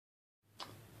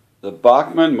The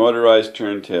Bachmann motorized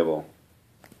turntable.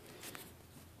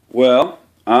 Well,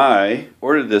 I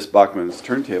ordered this Bachmann's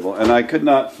turntable and I could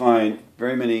not find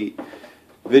very many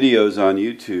videos on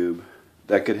YouTube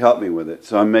that could help me with it.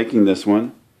 So I'm making this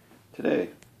one today.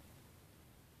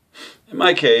 In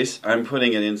my case, I'm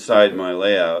putting it inside my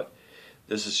layout.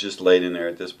 This is just laid in there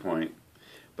at this point.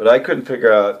 But I couldn't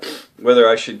figure out whether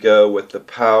I should go with the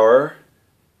power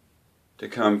to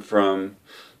come from,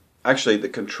 actually the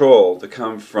control to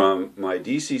come from my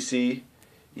DCC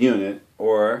unit,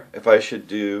 or if I should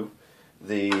do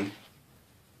the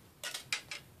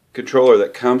controller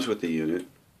that comes with the unit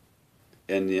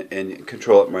and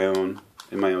control it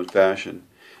in my own fashion.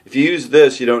 If you use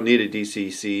this, you don't need a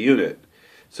DCC unit.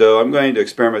 So I'm going to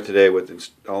experiment today with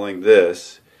installing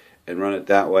this and run it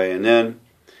that way. And then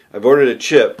I've ordered a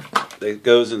chip that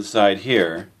goes inside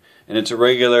here, and it's a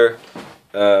regular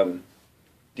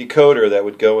decoder that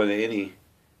would go into any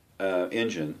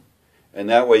engine, and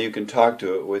that way you can talk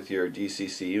to it with your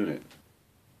DCC unit.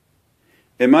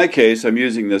 In my case, I'm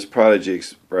using this Prodigy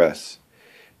Express.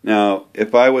 Now,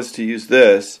 if I was to use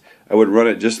this, I would run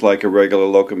it just like a regular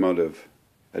locomotive.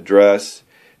 Address,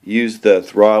 use the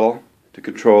throttle to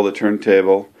control the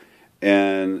turntable,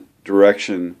 and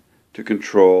direction to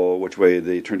control which way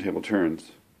the turntable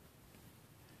turns.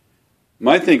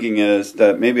 My thinking is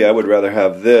that maybe I would rather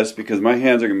have this because my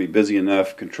hands are going to be busy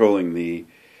enough controlling the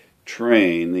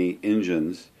train, the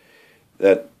engines,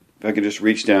 that if I could just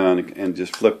reach down and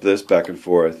just flip this back and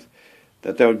forth,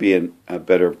 that would be a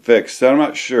better fix. So I'm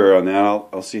not sure on that.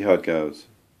 I'll see how it goes.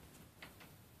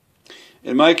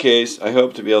 In my case, I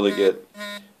hope to be able to get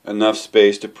enough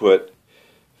space to put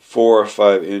 4 or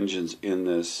 5 engines in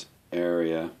this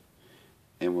area,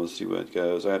 and we'll see what it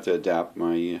goes. I have to adapt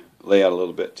my layout a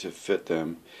little bit to fit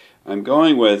them. I'm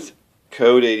going with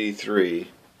code 83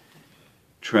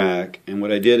 track, and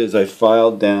what I did is I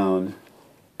filed down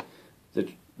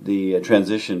the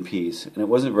transition piece, and it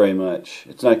wasn't very much.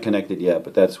 It's not connected yet,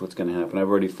 but that's what's going to happen. I've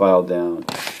already filed down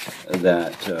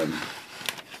that.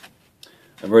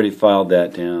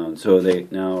 So they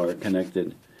now are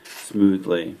connected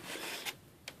smoothly.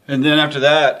 And then after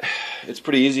that, it's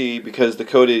pretty easy because the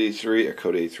code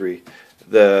 83,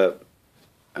 the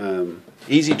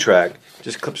easy track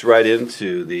just clips right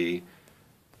into the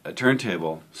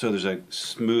turntable. So there's a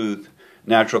smooth,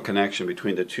 natural connection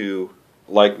between the two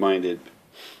like-minded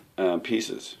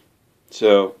pieces.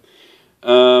 So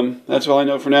that's all I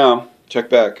know for now. Check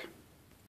back.